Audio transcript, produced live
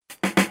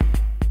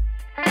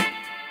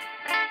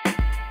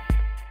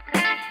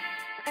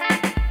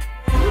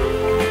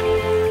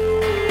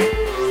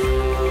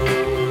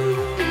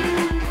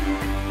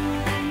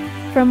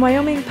From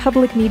Wyoming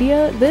Public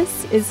Media,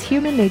 this is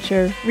Human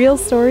Nature, real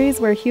stories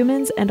where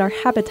humans and our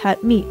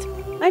habitat meet.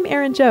 I'm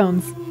Erin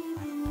Jones.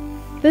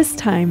 This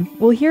time,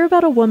 we'll hear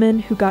about a woman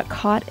who got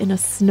caught in a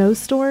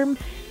snowstorm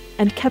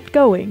and kept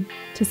going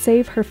to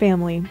save her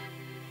family.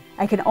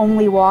 I could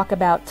only walk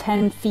about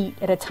 10 feet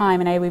at a time,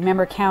 and I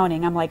remember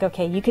counting. I'm like,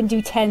 okay, you can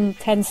do 10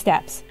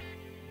 steps.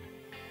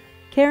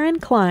 Karen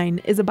Klein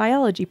is a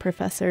biology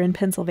professor in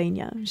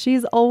Pennsylvania.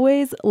 She's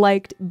always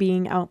liked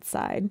being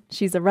outside.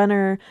 She's a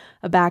runner,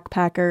 a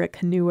backpacker, a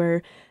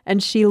canoeer,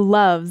 and she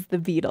loves the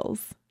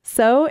Beatles.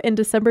 So, in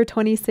December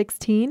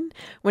 2016,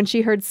 when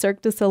she heard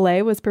Cirque du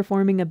Soleil was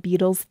performing a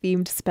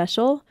Beatles-themed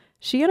special,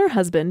 she and her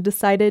husband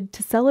decided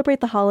to celebrate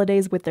the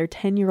holidays with their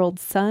 10-year-old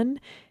son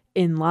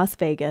in Las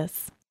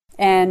Vegas.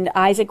 And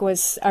our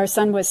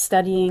son was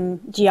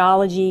studying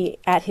geology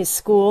at his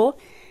school,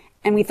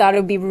 and we thought it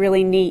would be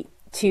really neat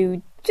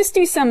to just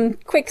do some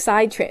quick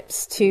side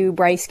trips to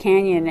Bryce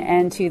Canyon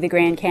and to the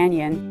Grand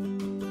Canyon.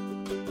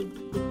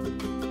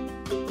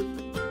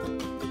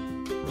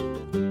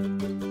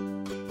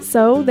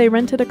 So they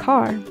rented a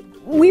car.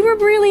 We were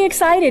really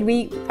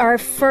excited. Our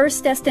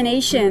first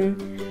destination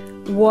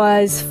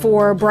was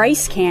for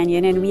Bryce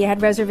Canyon, and we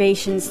had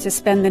reservations to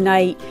spend the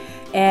night,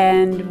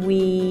 and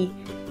we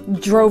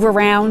drove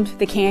around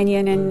the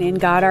canyon and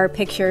got our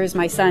pictures.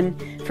 My son,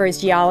 for his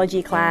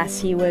geology class,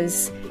 he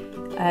was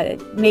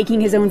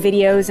making his own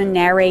videos and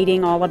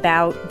narrating all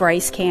about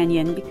Bryce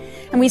Canyon.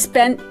 And we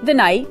spent the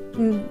night,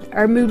 and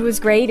our mood was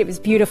great. It was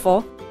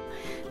beautiful.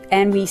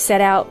 And we set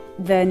out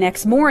the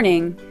next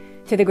morning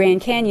to the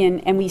Grand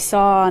Canyon, and we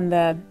saw on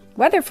the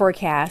weather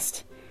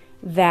forecast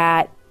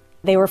that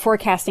they were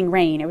forecasting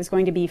rain. It was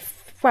going to be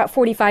about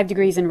 45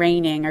 degrees and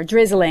raining or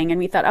drizzling. And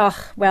we thought,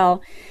 oh,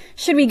 well,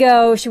 should we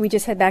go? Should we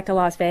just head back to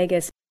Las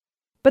Vegas?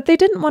 But they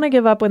didn't want to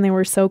give up when they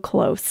were so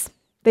close.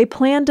 They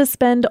planned to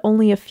spend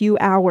only a few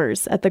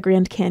hours at the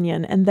Grand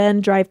Canyon and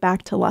then drive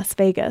back to Las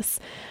Vegas.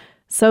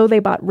 So they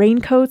bought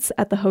raincoats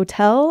at the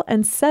hotel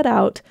and set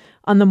out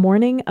on the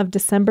morning of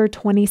December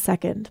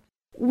 22nd.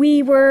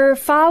 We were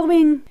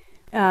following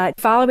our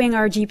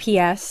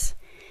GPS,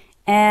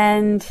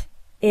 and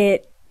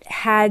it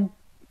had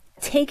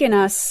taken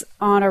us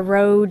on a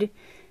road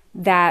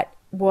that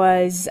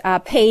was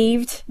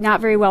paved,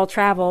 not very well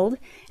traveled,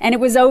 and it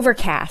was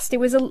overcast. It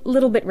was a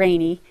little bit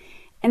rainy.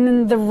 And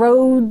then the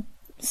road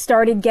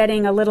started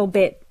getting a little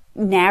bit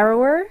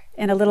narrower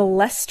and a little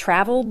less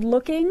traveled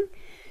looking.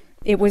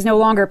 It was no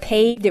longer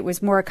paved. It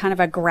was more kind of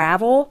a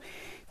gravel,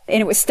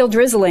 and it was still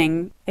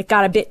drizzling. It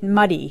got a bit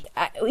muddy.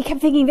 We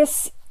kept thinking,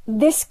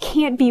 this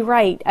can't be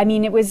right. I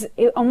mean, it was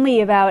only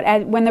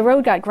about, when the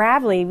road got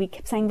gravelly, we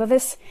kept saying, well,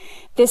 this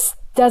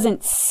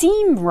doesn't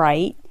seem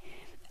right.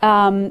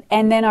 And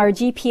then our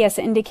GPS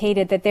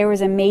indicated that there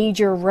was a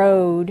major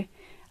road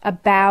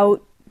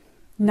about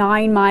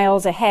 9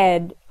 miles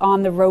ahead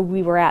on the road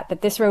we were at,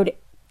 that this road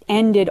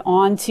ended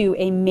onto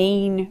a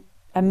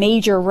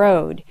major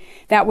road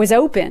that was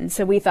open.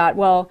 So we thought,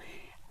 well,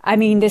 I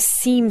mean, this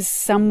seems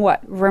somewhat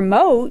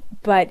remote,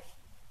 but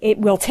it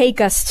will take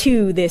us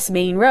to this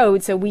main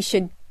road, so we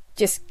should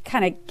just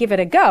kind of give it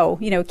a go,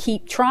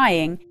 keep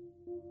trying.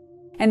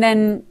 And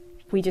then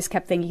we just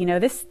kept thinking,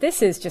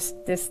 this is just,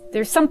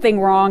 there's something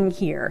wrong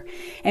here.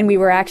 And we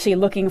were actually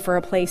looking for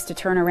a place to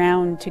turn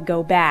around to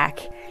go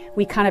back.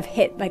 We kind of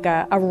hit like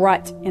a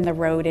rut in the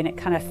road, and it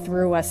kind of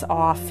threw us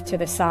off to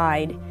the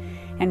side.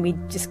 And we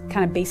just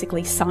kind of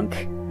basically sunk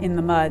in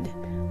the mud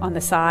on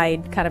the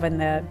side, kind of in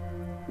the,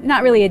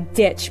 not really a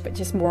ditch, but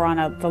just more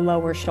on the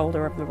lower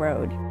shoulder of the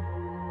road.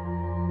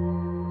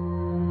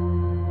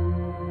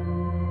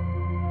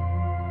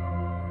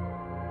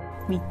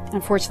 We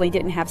unfortunately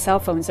didn't have cell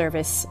phone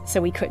service,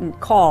 so we couldn't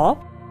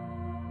call.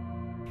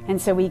 And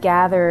so we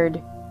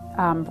gathered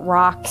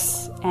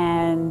rocks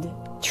and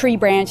tree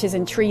branches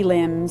and tree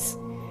limbs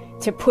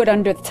to put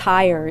under the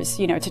tires,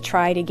 to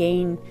try to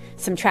gain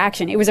some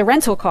traction. It was a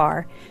rental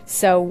car,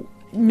 so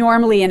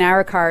normally in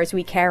our cars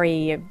we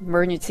carry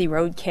emergency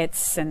road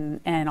kits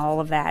and all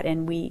of that,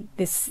 and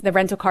the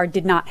rental car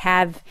did not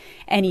have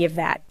any of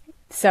that.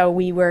 So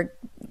we were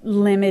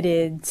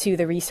limited to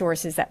the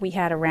resources that we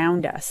had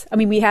around us. I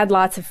mean, we had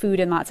lots of food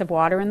and lots of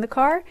water in the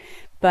car,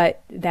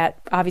 but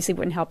that obviously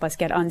wouldn't help us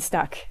get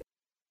unstuck.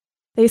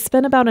 They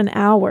spent about an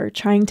hour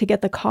trying to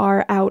get the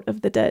car out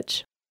of the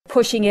ditch.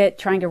 Pushing it,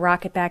 trying to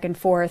rock it back and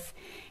forth,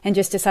 and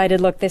just decided,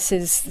 look,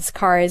 this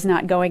car is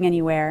not going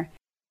anywhere.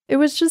 It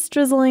was just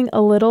drizzling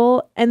a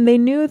little, and they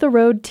knew the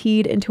road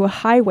teed into a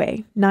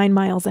highway 9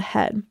 miles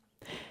ahead.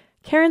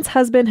 Karen's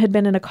husband had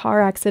been in a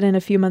car accident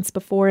a few months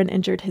before and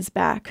injured his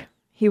back.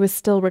 He was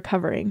still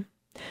recovering.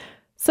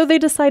 So they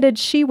decided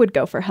she would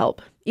go for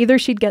help. Either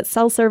she'd get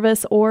cell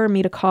service or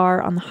meet a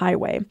car on the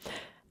highway.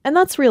 And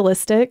that's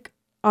realistic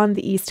on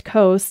the East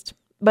Coast.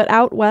 But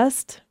out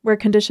west, where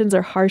conditions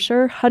are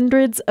harsher,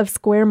 hundreds of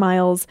square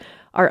miles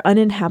are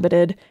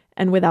uninhabited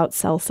and without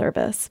cell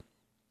service.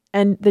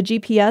 And the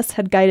GPS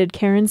had guided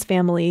Karen's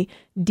family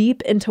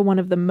deep into one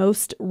of the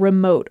most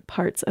remote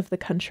parts of the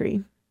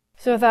country.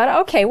 So I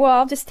thought, okay, well,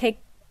 I'll just take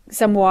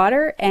some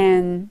water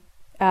and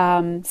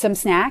some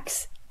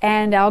snacks,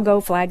 and I'll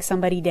go flag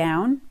somebody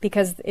down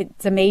because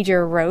it's a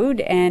major road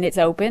and it's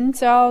open.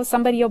 So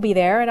somebody will be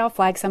there and I'll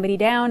flag somebody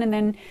down and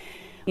then,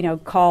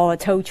 call a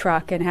tow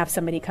truck and have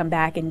somebody come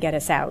back and get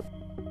us out.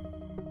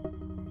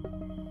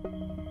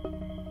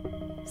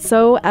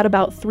 So at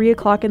about 3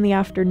 o'clock in the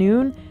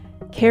afternoon,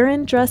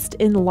 Karen, dressed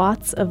in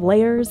lots of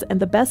layers and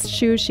the best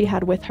shoes she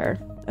had with her,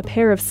 a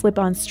pair of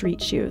slip-on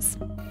street shoes.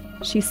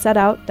 She set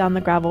out down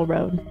the gravel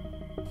road.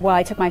 Well,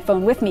 I took my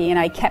phone with me and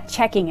I kept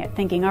checking it,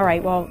 thinking, all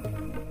right, well,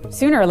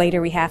 sooner or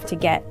later we have to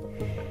get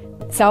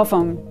cell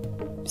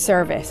phone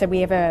service. And we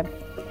have a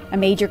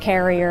major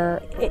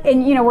carrier.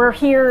 And, we're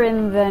here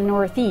in the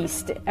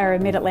Northeast or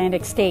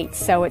Mid-Atlantic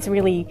states, so it's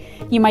really,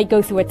 you might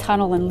go through a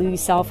tunnel and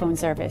lose cell phone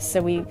service.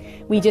 So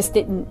we just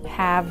didn't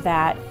have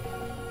that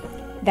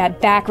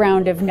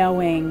background of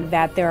knowing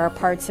that there are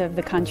parts of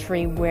the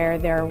country where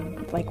there are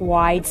like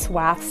wide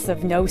swaths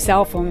of no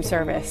cell phone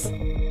service.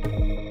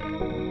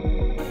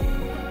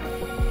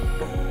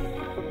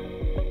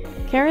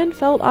 Karen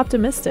felt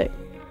optimistic,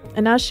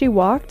 and as she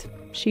walked,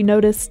 she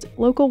noticed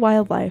local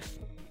wildlife.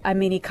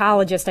 I'm an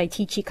ecologist. I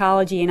teach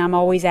ecology, and I'm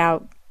always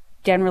out,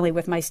 generally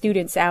with my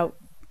students, out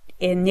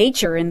in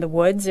nature, in the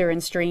woods or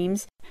in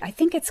streams. I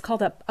think it's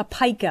called a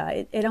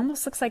pika. It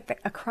almost looks like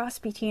a cross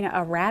between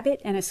a rabbit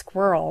and a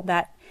squirrel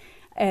that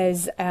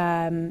is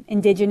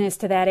indigenous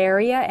to that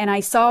area. And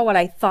I saw what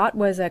I thought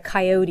was a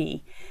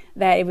coyote,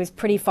 that it was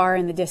pretty far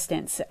in the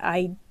distance.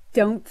 I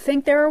don't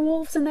think there are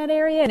wolves in that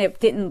area, and it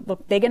didn't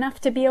look big enough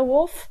to be a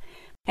wolf.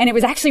 And it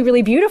was actually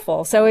really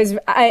beautiful. So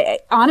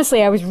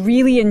honestly, I was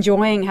really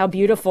enjoying how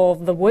beautiful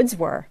the woods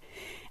were.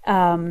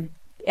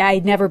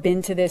 I'd never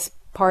been to this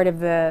part of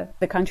the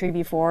country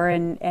before,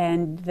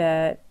 and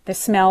the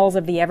smells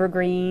of the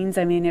evergreens.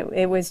 I mean,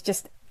 it was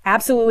just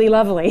absolutely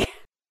lovely.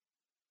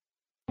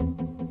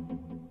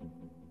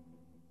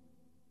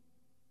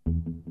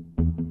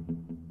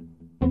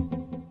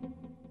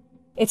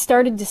 It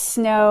started to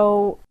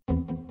snow,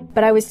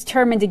 but I was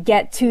determined to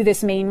get to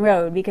this main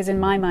road because in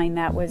my mind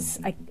that was,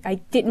 I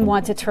didn't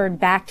want to turn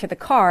back to the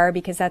car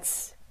because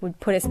that's would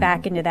put us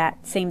back into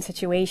that same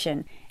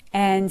situation.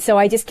 And so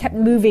I just kept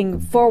moving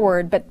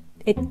forward, but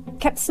it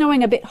kept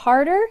snowing a bit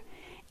harder.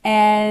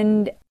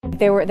 And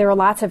there were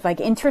lots of like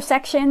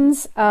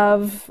intersections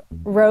of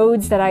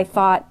roads that I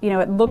thought,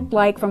 it looked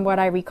like, from what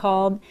I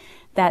recalled,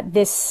 that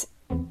this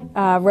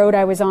road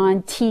I was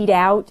on teed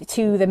out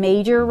to the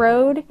major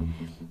road.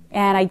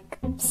 And I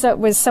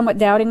was somewhat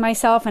doubting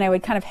myself, and I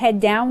would kind of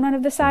head down one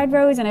of the side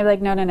roads, and I'd be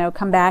like, no,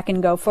 come back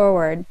and go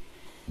forward.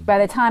 By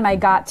the time I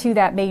got to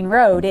that main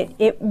road,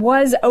 it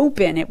was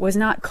open. It was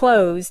not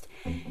closed,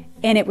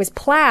 and it was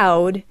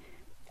plowed,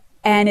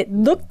 and it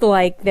looked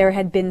like there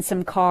had been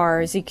some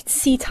cars. You could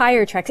see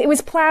tire tracks. It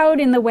was plowed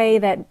in the way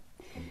that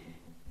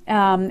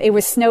it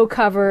was snow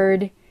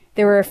covered.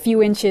 There were a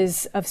few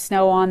inches of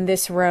snow on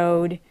this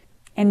road,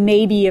 and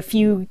maybe a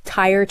few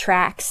tire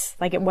tracks,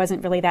 like it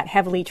wasn't really that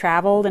heavily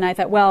traveled. And I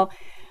thought, well,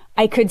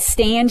 I could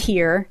stand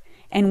here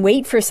and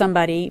wait for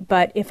somebody,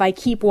 but if I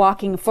keep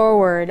walking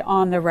forward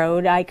on the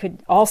road, I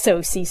could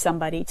also see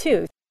somebody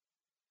too.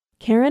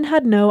 Karen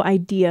had no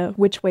idea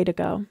which way to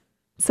go,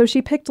 so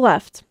she picked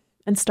left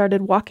and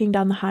started walking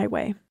down the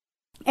highway.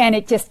 And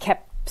it just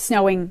kept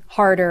snowing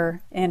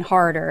harder and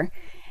harder.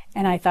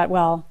 And I thought,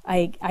 well,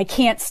 I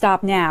can't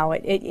stop now.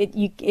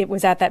 It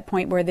was at that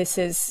point where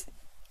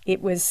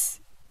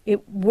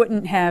it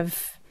wouldn't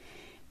have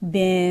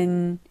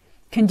been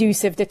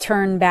conducive to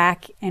turn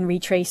back and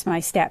retrace my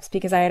steps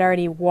because I had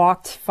already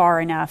walked far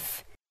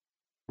enough.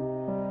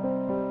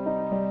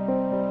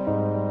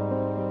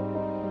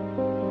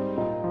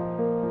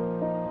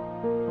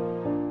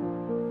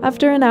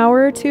 After an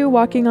hour or two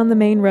walking on the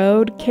main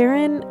road,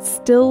 Karen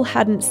still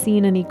hadn't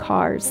seen any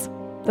cars.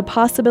 The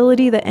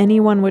possibility that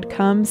anyone would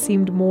come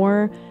seemed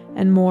more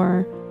and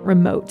more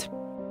remote.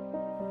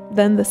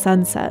 Then the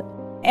sun set.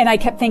 And I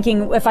kept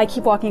thinking, if I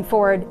keep walking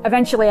forward,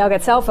 eventually I'll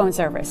get cell phone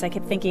service. I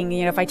kept thinking,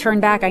 if I turn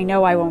back, I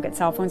know I won't get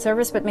cell phone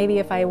service, but maybe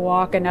if I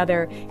walk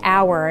another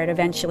hour,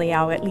 eventually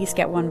I'll at least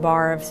get one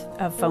bar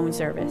of phone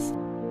service.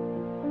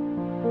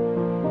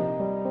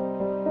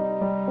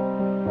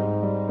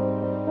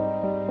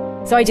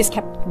 So I just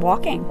kept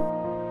walking.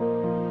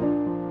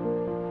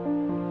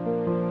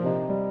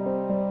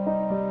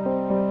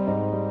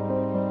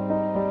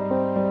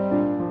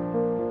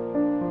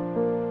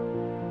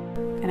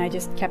 And I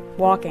just kept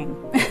walking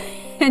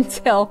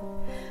until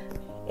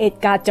it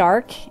got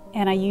dark,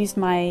 and I used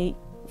my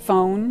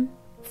phone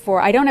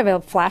I don't have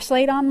a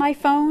flashlight on my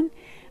phone,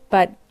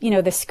 but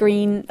the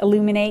screen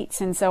illuminates,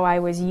 and so I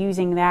was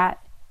using that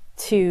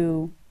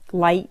to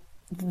light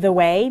the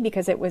way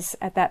because it was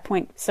at that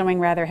point snowing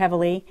rather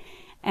heavily,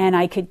 and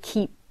I could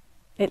keep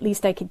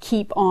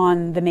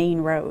on the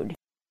main road.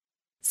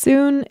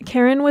 Soon,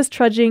 Karen was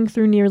trudging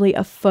through nearly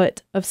a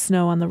foot of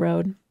snow on the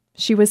road.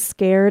 She was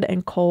scared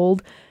and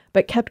cold,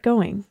 but kept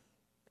going.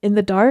 In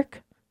the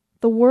dark,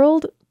 the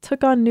world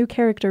took on new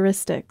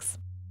characteristics.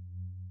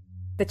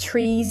 The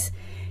trees,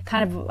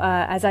 kind of,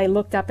 as I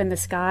looked up in the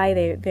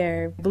sky,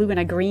 they're blue and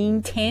a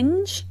green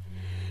tinge.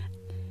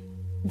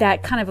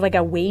 that kind of like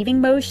a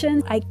waving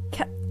motion. I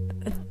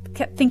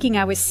kept thinking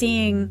I was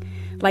seeing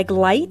like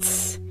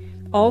lights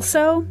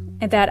also,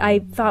 and that I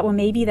thought, well,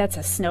 maybe that's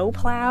a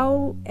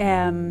snowplow,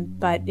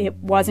 but it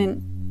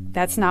wasn't.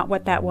 That's not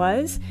what that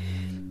was.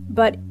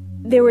 But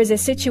there was a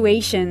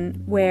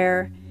situation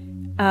where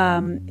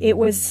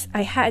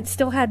I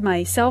still had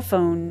my cell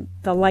phone,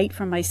 the light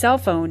from my cell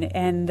phone,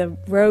 and the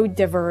road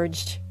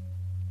diverged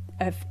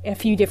a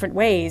few different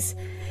ways,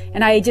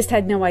 and I just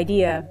had no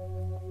idea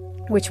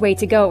which way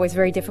to go. It was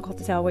very difficult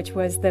to tell which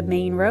was the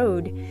main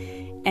road,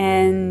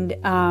 and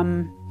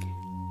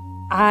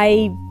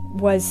I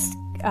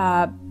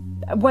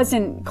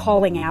wasn't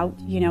calling out.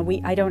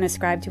 I don't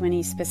ascribe to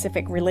any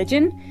specific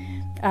religion.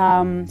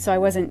 So I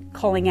wasn't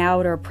calling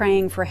out or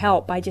praying for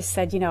help. I just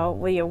said,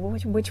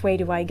 which way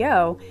do I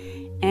go?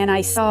 And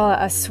I saw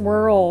a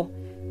swirl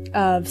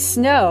of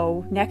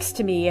snow next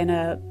to me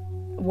and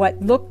what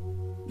looked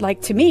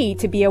like to me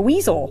to be a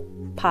weasel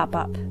pop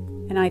up.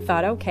 And I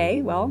thought,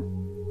 okay, well,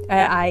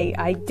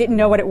 I didn't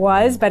know what it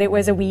was, but it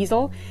was a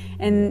weasel.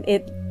 And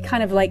it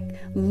kind of like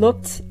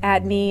looked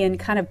at me and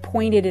kind of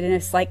pointed in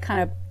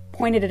a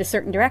pointed at a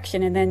certain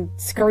direction and then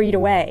scurried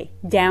away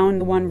down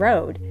the one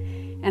road.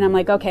 And I'm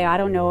like, okay, I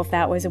don't know if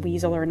that was a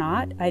weasel or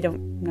not. I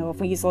don't know if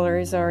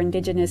weaselers are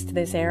indigenous to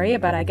this area,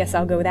 but I guess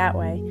I'll go that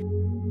way.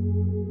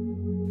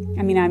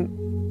 I mean,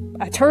 I'm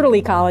a turtle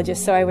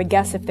ecologist, so I would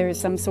guess if there's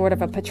some sort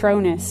of a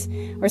patronus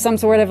or some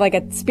sort of like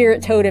a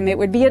spirit totem, it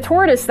would be a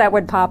tortoise that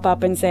would pop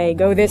up and say,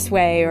 go this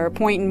way, or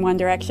point in one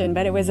direction.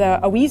 But it was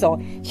a weasel.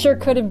 Sure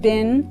could have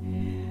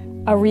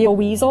been a real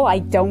weasel. I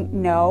don't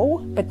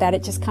know, but that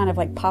it just kind of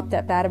like popped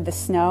up out of the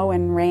snow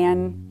and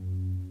ran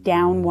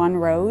down one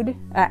road,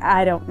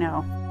 I don't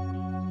know.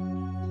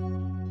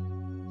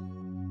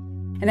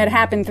 And that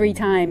happened 3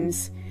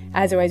 times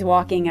as I was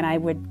walking, and I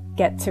would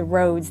get to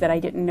roads that I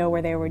didn't know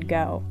where they would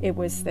go. It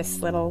was this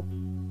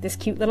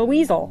cute little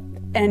weasel.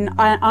 And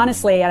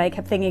honestly, I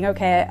kept thinking,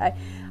 okay,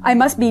 I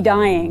must be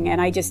dying, and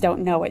I just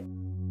don't know it.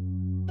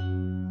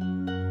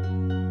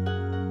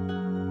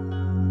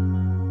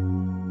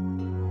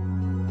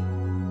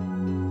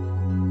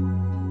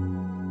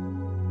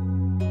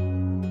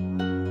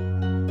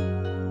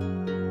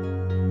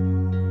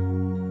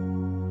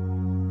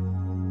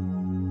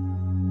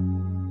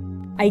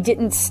 I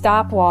didn't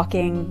stop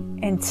walking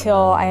until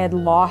I had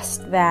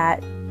lost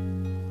that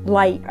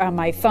light on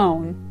my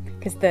phone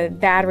because the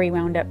battery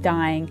wound up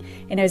dying,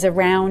 and it was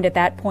around at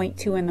that point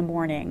 2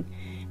 a.m.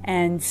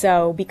 And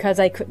so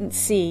because I couldn't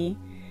see,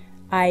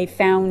 I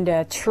found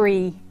a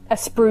tree, a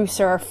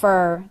spruce or a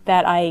fir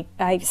that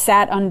I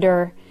sat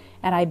under,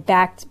 and I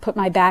put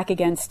my back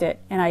against it,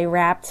 and I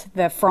wrapped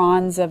the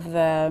fronds of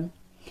the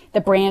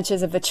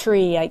branches of the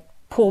tree. I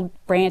pulled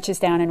branches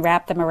down and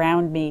wrapped them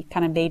around me,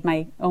 kind of made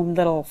my own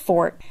little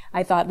fort.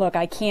 I thought, look,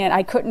 I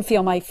couldn't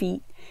feel my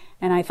feet.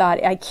 And I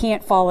thought, I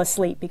can't fall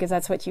asleep, because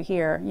that's what you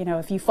hear.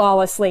 If you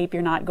fall asleep,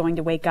 you're not going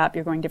to wake up,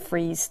 you're going to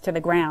freeze to the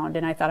ground.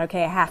 And I thought,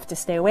 okay, I have to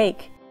stay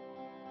awake.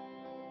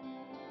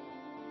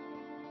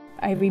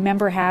 I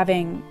remember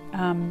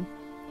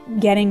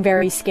getting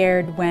very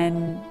scared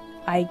when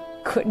I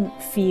couldn't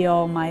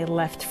feel my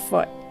left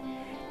foot.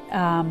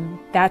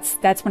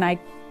 That's when I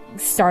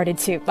started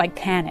to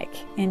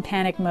in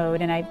panic mode,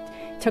 and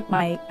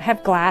I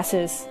have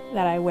glasses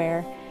that I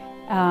wear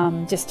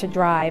just to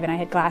drive, and I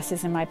had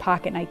glasses in my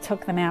pocket, and I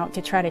took them out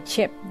to try to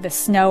chip the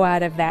snow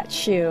out of that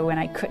shoe, and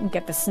I couldn't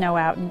get the snow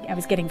out, and I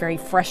was getting very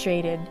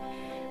frustrated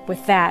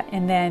with that,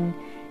 and then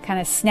kind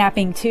of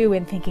snapping to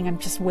and thinking I'm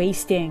just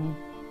wasting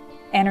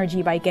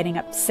energy by getting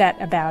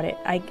upset about it.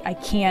 I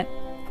can't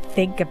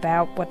think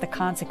about what the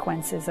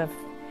consequences of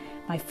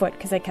my foot,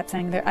 because I kept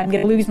saying that I'm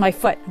going to lose my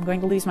foot,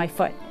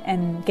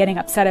 and getting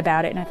upset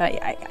about it. And I thought,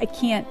 I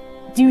can't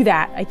do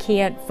that. I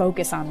can't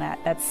focus on that.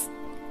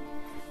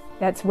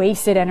 That's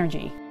wasted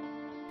energy.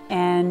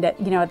 And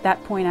at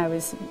that point I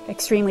was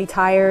extremely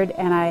tired,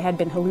 and I had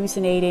been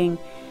hallucinating,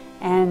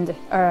 or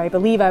I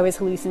believe I was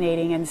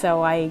hallucinating, and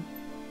so I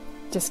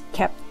just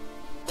kept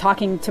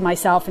talking to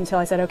myself until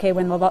I said, okay,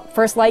 when the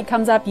first light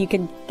comes up, you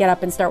can get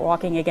up and start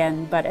walking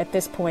again. But at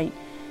this point,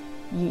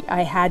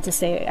 I had to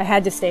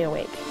stay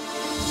awake.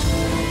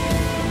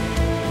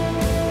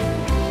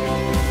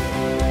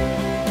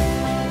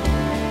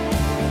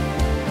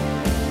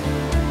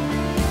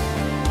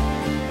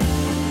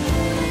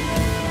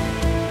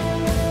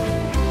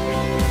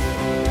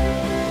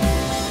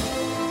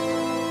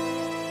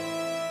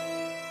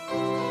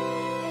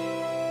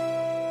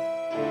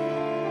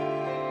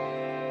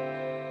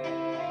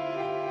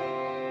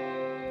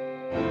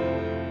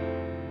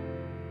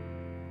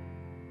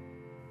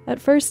 At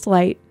first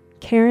light,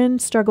 Karen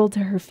struggled to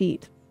her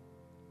feet.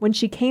 When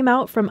she came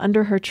out from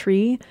under her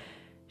tree,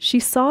 she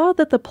saw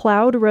that the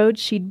plowed road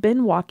she'd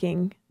been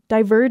walking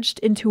diverged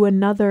into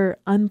another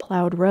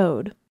unplowed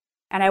road.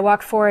 And I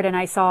walked forward, and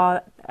I saw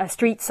a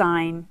street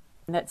sign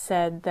that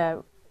said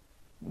the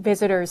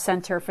Visitors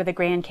Center for the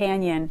Grand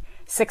Canyon,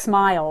 6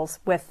 miles,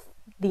 with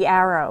the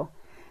arrow.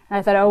 And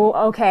I thought, oh,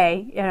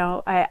 okay,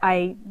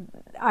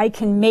 I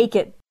can make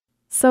it.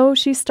 So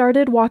she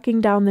started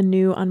walking down the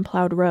new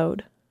unplowed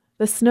road.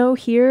 The snow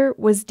here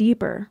was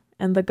deeper,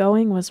 and the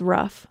going was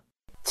rough.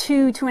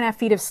 2.5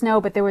 feet of snow,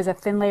 but there was a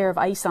thin layer of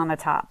ice on the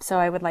top. So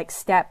I would like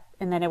step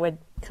and then it would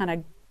kind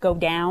of go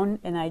down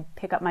and I'd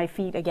pick up my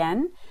feet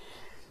again.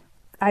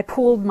 I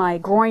pulled my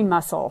groin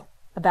muscle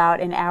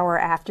about an hour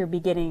after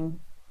beginning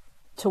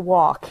to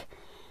walk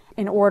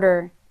in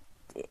order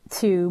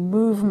to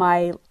move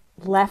my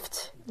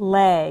left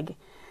leg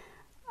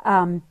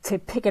to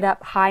pick it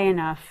up high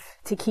enough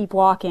to keep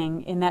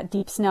walking in that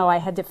deep snow. I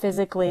had to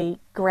physically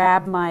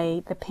grab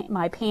my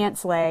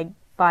pants leg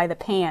by the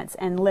pants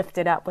and lift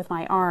it up with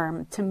my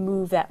arm to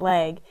move that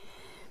leg.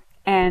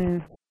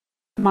 And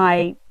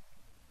my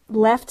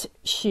left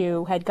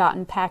shoe had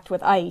gotten packed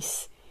with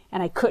ice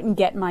and I couldn't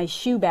get my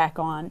shoe back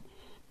on.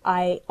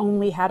 I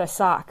only had a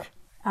sock.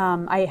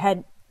 I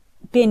had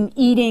been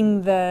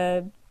eating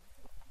the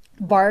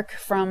bark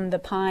from the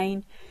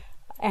pine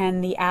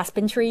and the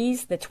aspen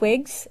trees, the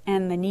twigs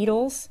and the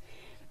needles.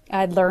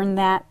 I'd learned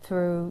that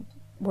through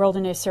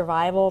wilderness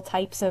survival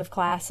types of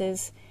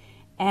classes.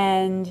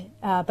 And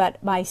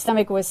but my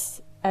stomach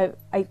was,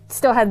 I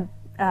still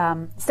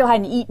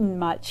hadn't eaten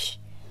much,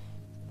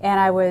 and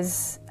I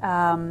was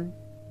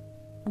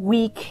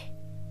weak,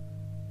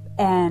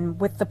 and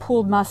with the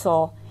pulled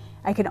muscle,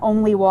 I could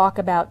only walk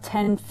about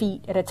 10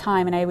 feet at a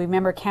time. And I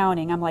remember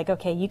counting. I'm like,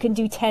 okay, you can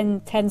do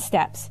 10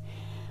 steps.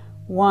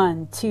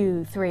 1,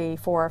 2, 3,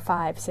 4,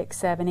 5, 6,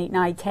 7, 8,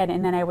 9, 10,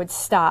 and then I would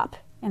stop,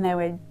 and I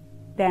would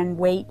then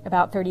wait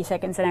about 30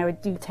 seconds, and I would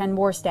do 10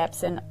 more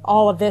steps, and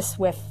all of this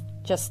with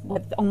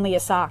only a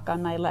sock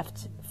on my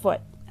left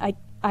foot.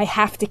 I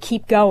have to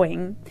keep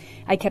going.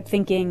 I kept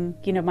thinking,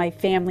 my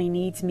family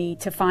needs me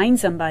to find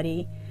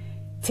somebody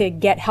to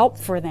get help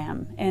for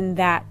them, and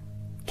that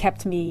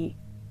kept me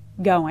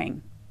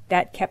going.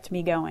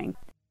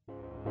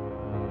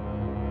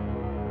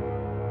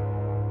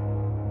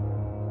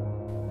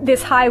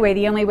 This highway,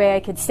 the only way I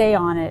could stay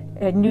on it,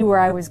 I knew where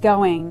I was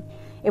going.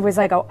 It was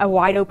like a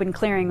wide open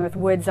clearing with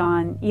woods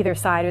on either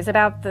side. It was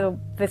about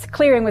this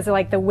clearing was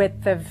like the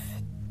width of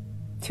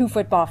 2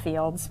 football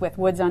fields with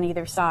woods on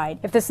either side.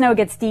 If the snow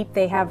gets deep,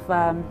 they have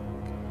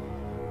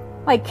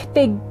like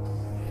big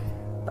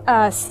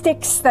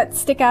sticks that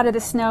stick out of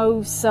the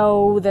snow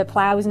so the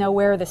plows know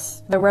where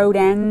the road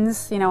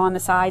ends, on the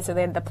side, so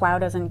that the plow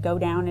doesn't go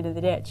down into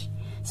the ditch.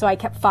 So I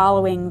kept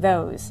following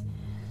those,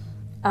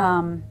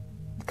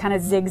 kind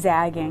of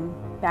zigzagging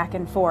back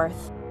and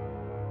forth.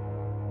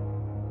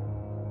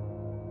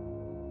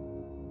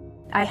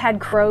 I had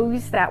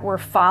crows that were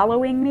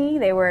following me.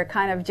 They were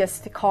kind of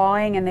just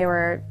cawing and they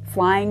were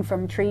flying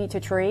from tree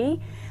to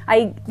tree.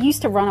 I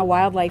used to run a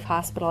wildlife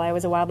hospital. I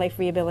was a wildlife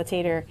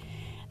rehabilitator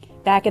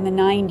back in the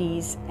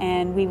 90s,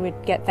 and we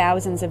would get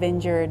thousands of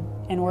injured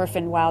and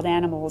orphaned wild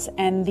animals.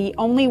 And the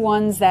only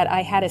ones that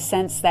I had a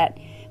sense that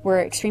were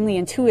extremely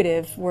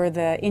intuitive were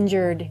the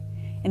injured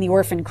and the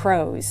orphaned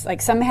crows.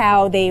 Like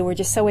somehow they were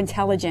just so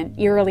intelligent,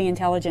 eerily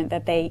intelligent,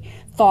 that they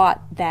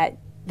thought that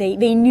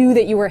they knew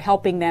that you were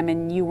helping them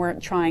and you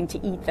weren't trying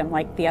to eat them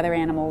like the other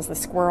animals, the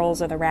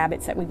squirrels or the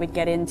rabbits that we would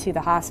get into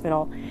the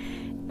hospital.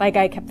 Like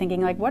I kept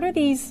thinking, like, what are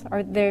these?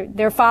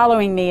 They're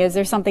following me. Is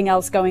there something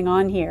else going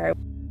on here?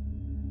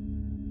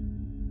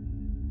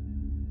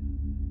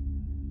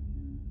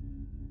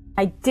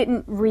 I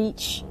didn't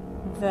reach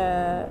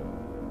the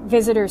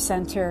visitor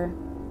center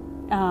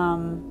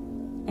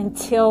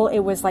until it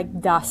was like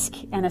dusk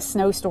and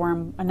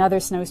another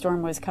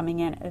snowstorm was coming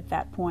in at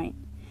that point.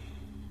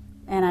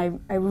 And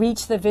I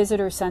reached the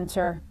visitor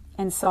center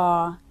and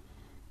saw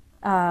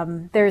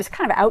there's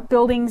kind of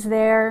outbuildings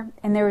there,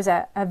 and there was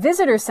a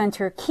visitor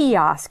center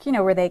kiosk,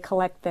 where they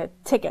collect the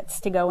tickets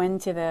to go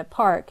into the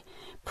park,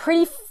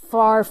 pretty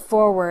far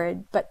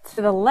forward, but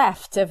to the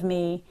left of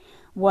me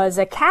was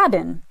a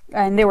cabin,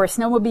 and there were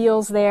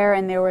snowmobiles there,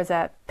 and there was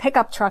a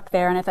pickup truck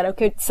there, and I thought,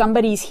 okay,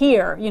 somebody's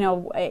here,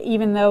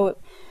 even though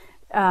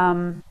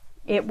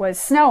it was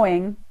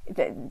snowing,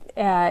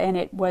 and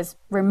it was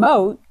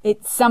remote,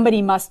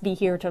 somebody must be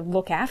here to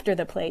look after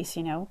the place,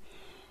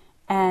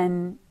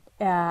 And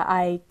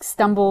I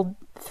stumbled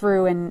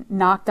through and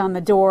knocked on the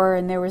door,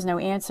 and there was no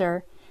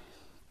answer.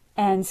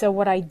 And so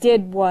what I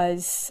did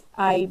was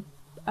I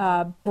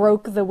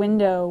broke the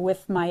window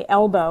with my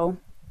elbow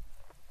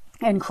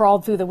and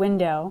crawled through the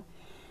window.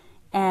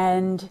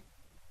 And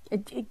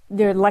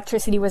the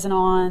electricity wasn't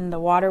on, the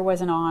water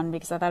wasn't on,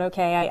 because I thought,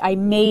 okay, I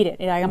made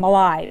it. I am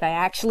alive. I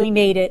actually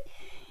made it.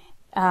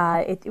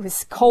 It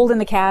was cold in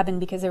the cabin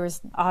because there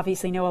was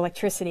obviously no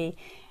electricity,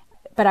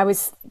 but I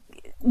was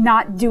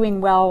not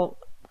doing well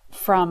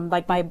from,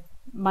 like, my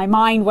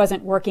mind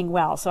wasn't working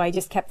well. So I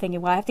just kept thinking,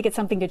 well, I have to get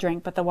something to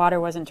drink, but the water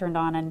wasn't turned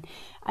on. And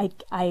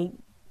I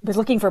was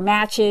looking for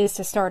matches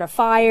to start a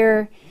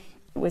fire.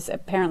 It was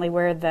apparently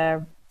where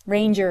the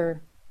main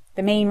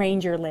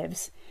ranger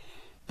lives,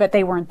 but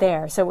they weren't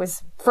there. So it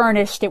was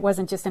furnished. It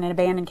wasn't just an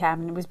abandoned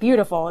cabin. It was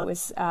beautiful. It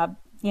was,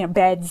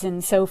 beds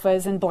and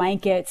sofas and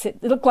blankets.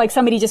 It looked like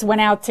somebody just went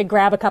out to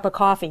grab a cup of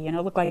coffee. It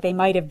looked like they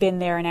might have been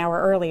there an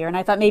hour earlier. And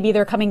I thought maybe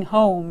they're coming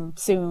home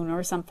soon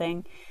or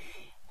something,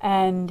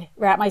 and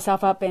wrapped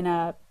myself up in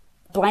a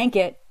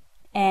blanket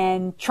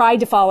and tried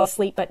to fall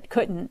asleep but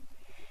couldn't.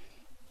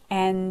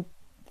 And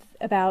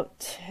they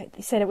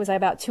said it was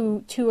about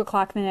 2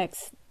 o'clock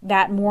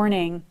that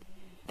morning,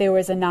 there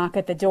was a knock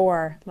at the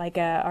door, like,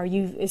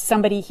 is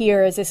somebody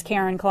here? Is this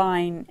Karen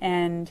Klein?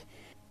 And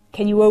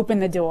can you open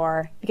the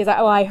door? Because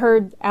I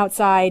heard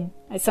outside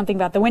something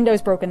about the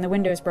window's broken,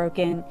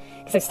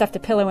 because I stuffed a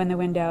pillow in the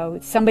window.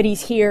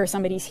 Somebody's here.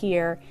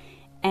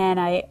 And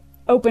I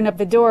opened up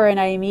the door and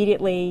I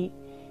immediately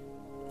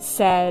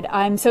said,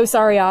 "I'm so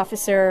sorry,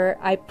 officer.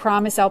 I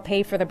promise I'll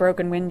pay for the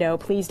broken window.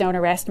 Please don't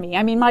arrest me."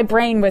 I mean, my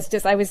brain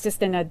was I was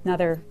just in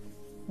another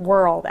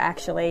world,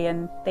 actually.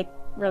 And they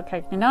were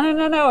like,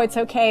 no, it's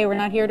okay. We're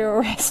not here to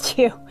arrest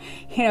you.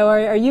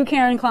 Are you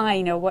Karen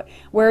Klein?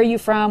 Where are you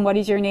from? What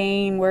is your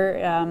name?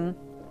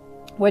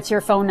 What's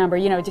your phone number?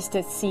 Just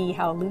to see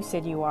how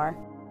lucid you are.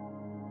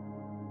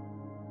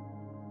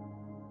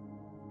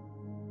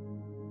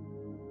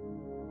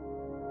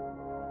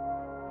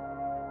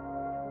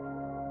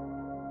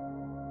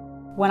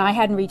 When I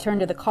hadn't returned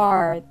to the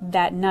car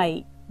that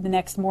night, the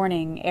next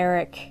morning,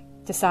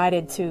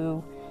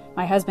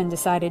 my husband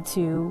decided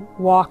to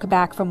walk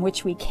back from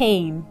which we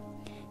came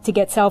to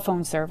get cell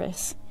phone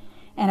service.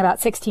 And about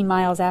 16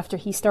 miles after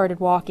he started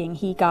walking,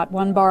 he got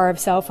 1 bar of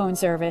cell phone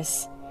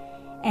service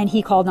and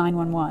he called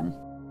 911.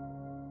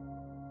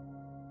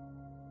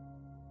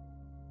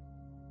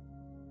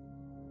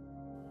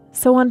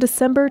 So on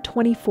December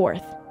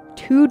 24th,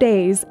 2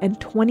 days and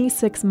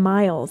 26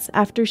 miles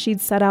after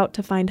she'd set out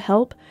to find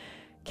help,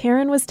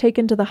 Karen was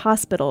taken to the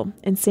hospital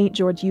in St.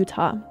 George,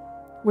 Utah,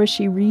 where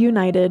she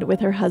reunited with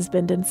her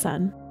husband and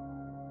son.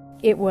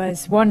 It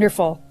was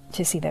wonderful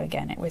to see them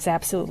again. It was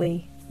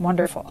absolutely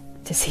wonderful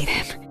to see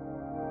them.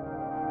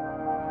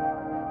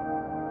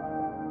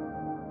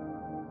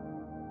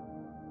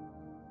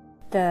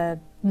 The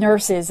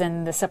nurses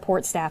and the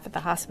support staff at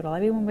the hospital,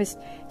 everyone was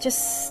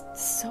just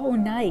so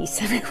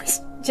nice. And it was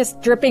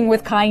just dripping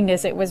with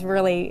kindness. It was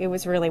really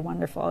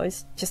wonderful. It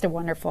was just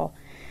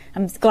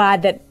I'm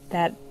glad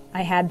that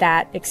I had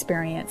that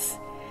experience,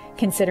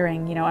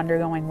 considering,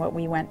 undergoing what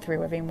we went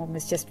through. Everyone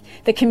was just,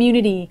 the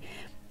community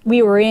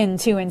we were in,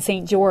 too, in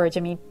St. George,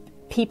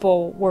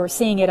 people were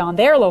seeing it on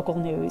their local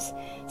news.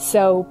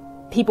 So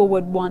people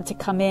would want to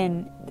come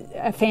in.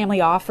 A family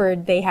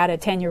offered, they had a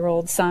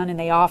 10-year-old son, and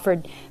they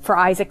offered for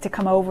Isaac to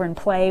come over and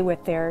play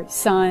with their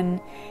son.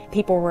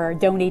 People were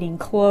donating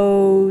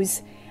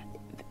clothes.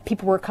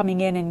 People were coming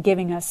in and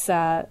giving us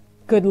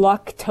good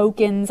luck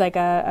tokens. Like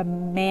a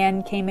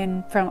man came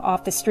in from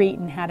off the street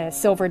and had a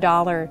silver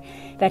dollar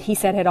that he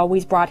said had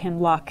always brought him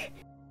luck.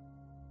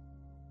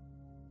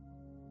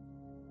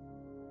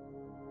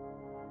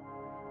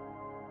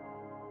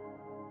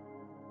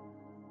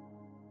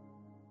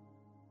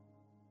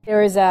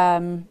 There is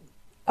a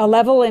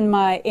level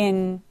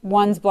in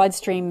one's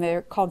bloodstream.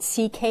 They're called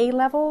CK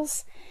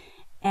levels,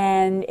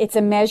 and it's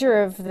a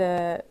measure of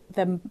the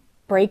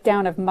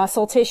breakdown of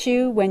muscle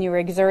tissue when you're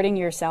exerting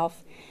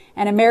yourself.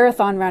 And a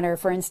marathon runner,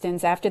 for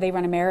instance, after they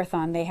run a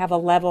marathon, they have a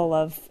level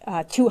of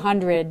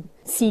 200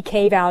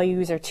 CK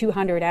values, or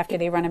 200 after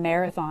they run a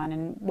marathon.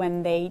 And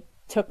when they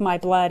took my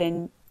blood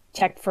and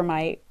checked for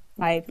my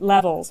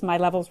levels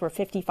were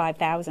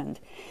 55,000.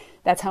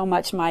 That's how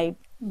much my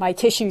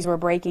tissues were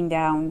breaking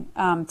down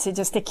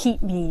to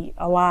keep me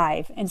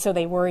alive. And so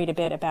they worried a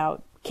bit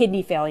about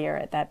kidney failure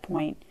at that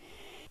point.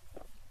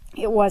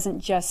 It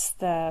wasn't just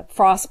the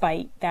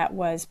frostbite that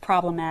was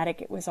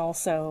problematic. It was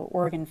also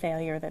organ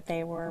failure that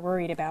they were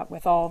worried about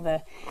with all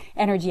the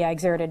energy I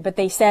exerted. But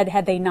they said,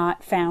 had they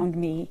not found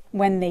me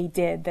when they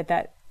did,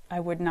 that I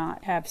would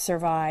not have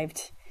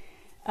survived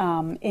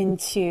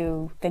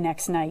into the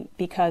next night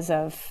because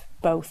of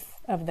both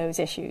of those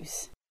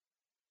issues.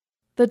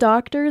 The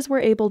doctors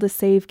were able to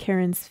save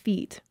Karen's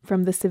feet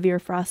from the severe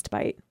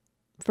frostbite.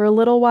 For a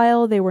little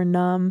while, they were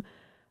numb,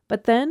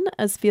 but then,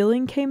 as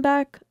feeling came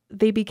back,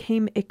 they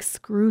became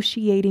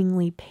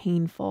excruciatingly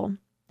painful.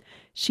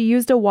 She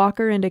used a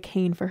walker and a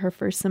cane for her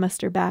first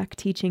semester back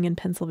teaching in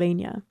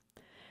Pennsylvania.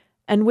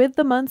 And with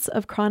the months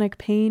of chronic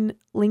pain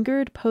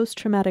lingered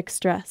post-traumatic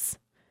stress,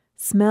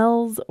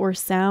 smells or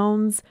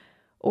sounds,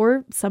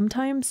 or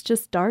sometimes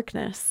just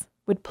darkness,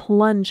 would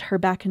plunge her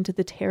back into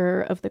the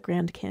terror of the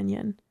Grand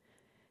Canyon.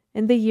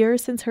 In the year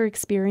since her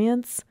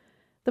experience,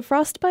 the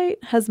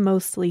frostbite has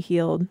mostly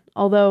healed,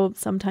 although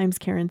sometimes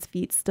Karen's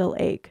feet still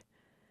ache.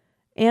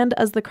 And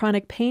as the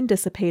chronic pain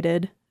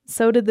dissipated,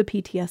 so did the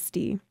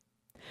PTSD.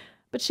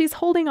 But she's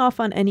holding off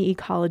on any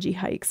ecology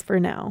hikes for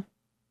now.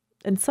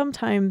 And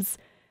sometimes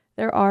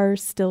there are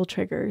still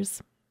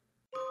triggers.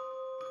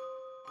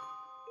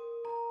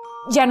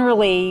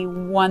 Generally,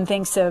 one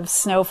thinks of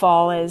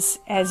snowfall as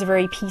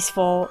very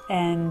peaceful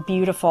and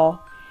beautiful.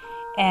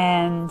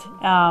 And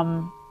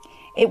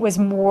it was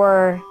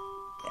more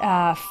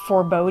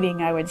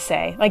foreboding, I would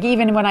say. Like,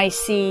 even when I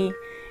see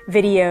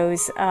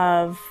videos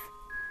of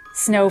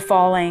snow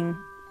falling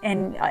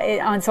and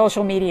on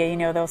social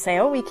media, they'll say,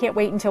 oh, we can't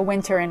wait until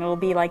winter, and it'll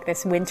be like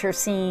this winter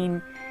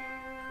scene.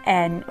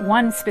 And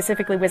one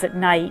specifically was at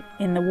night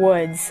in the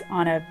woods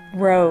on a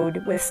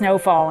road with snow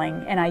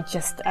falling, and I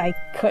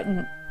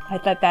I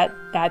thought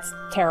that's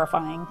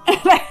terrifying.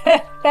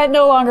 That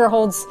no longer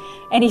holds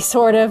any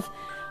sort of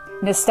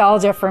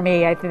nostalgia for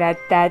me.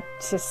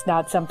 That's just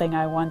not something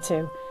I want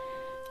to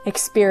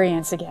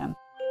experience again.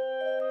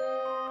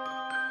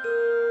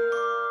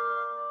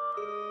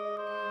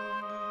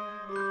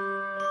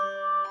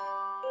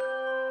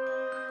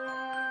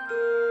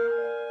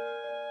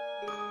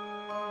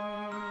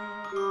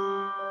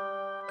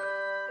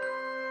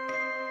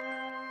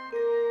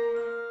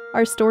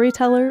 Our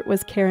storyteller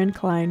was Karen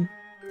Klein.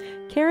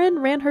 Karen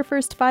ran her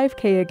first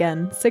 5K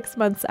again 6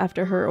 months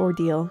after her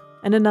ordeal,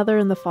 and another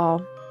in the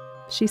fall.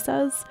 She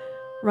says,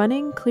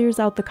 running clears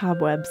out the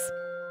cobwebs.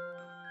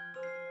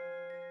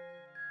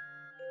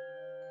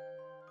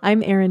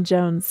 I'm Erin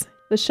Jones.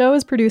 The show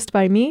is produced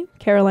by me,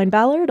 Caroline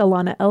Ballard,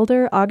 Alana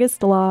Elder,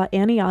 August Law,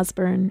 Annie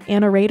Osborne,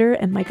 Anna Rader,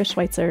 and Micah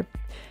Schweitzer.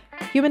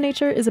 Human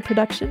Nature is a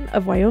production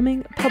of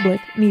Wyoming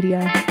Public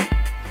Media.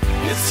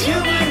 It's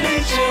human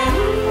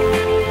nature.